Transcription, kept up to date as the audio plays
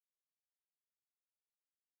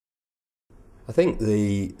I think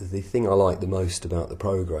the thing I liked the most about the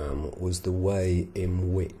programme was the way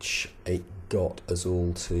in which it got us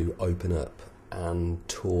all to open up and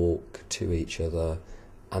talk to each other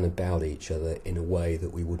and about each other in a way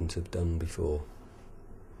that we wouldn't have done before.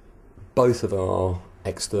 Both of our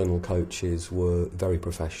external coaches were very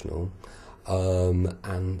professional,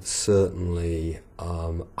 and certainly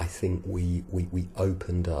I think we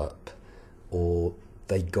opened up, or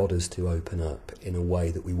they got us to open up in a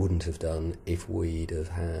way that we wouldn't have done if we'd have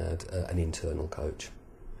had an internal coach.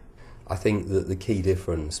 I think that the key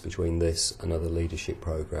difference between this and other leadership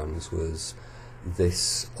programmes was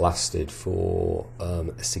this lasted for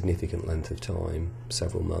a significant length of time,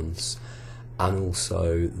 several months, and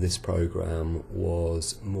also this programme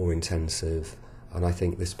was more intensive, and I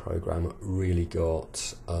think this programme really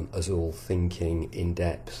got us all thinking in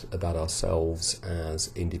depth about ourselves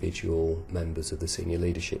as individual members of the senior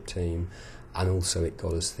leadership team, and also it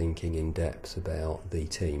got us thinking in depth about the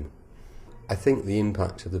team. I think the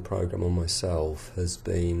impact of the programme on myself has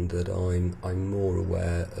been that I'm more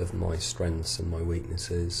aware of my strengths and my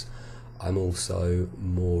weaknesses. I'm also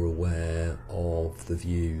more aware of the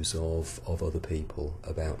views of other people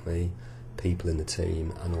about me, people in the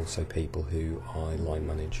team, and also people who I line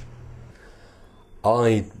manage.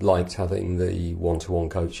 I liked having the one-to-one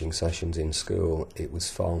coaching sessions in school. It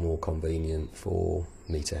was far more convenient for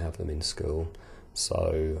me to have them in school,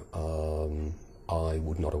 so I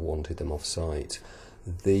would not have wanted them off-site.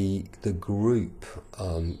 The group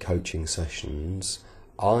coaching sessions,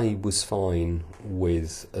 I was fine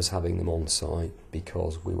with us having them on site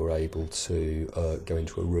because we were able to go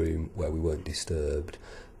into a room where we weren't disturbed,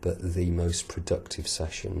 but the most productive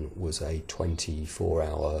session was a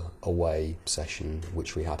 24-hour away session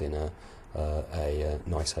which we had in a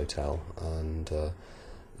nice hotel, and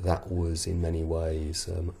that was in many ways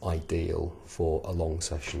ideal for a long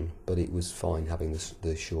session, but it was fine having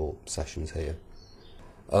the short sessions here.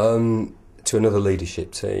 To another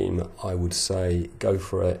leadership team, I would say go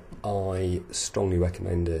for it. I strongly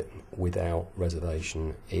recommend it without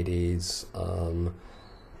reservation. It is,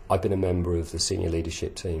 I've been a member of the senior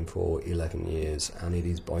leadership team for 11 years, and it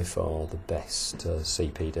is by far the best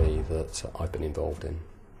CPD that I've been involved in.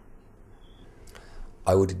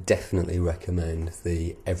 I would definitely recommend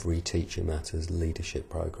the Every Teacher Matters leadership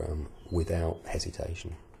programme without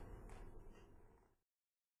hesitation.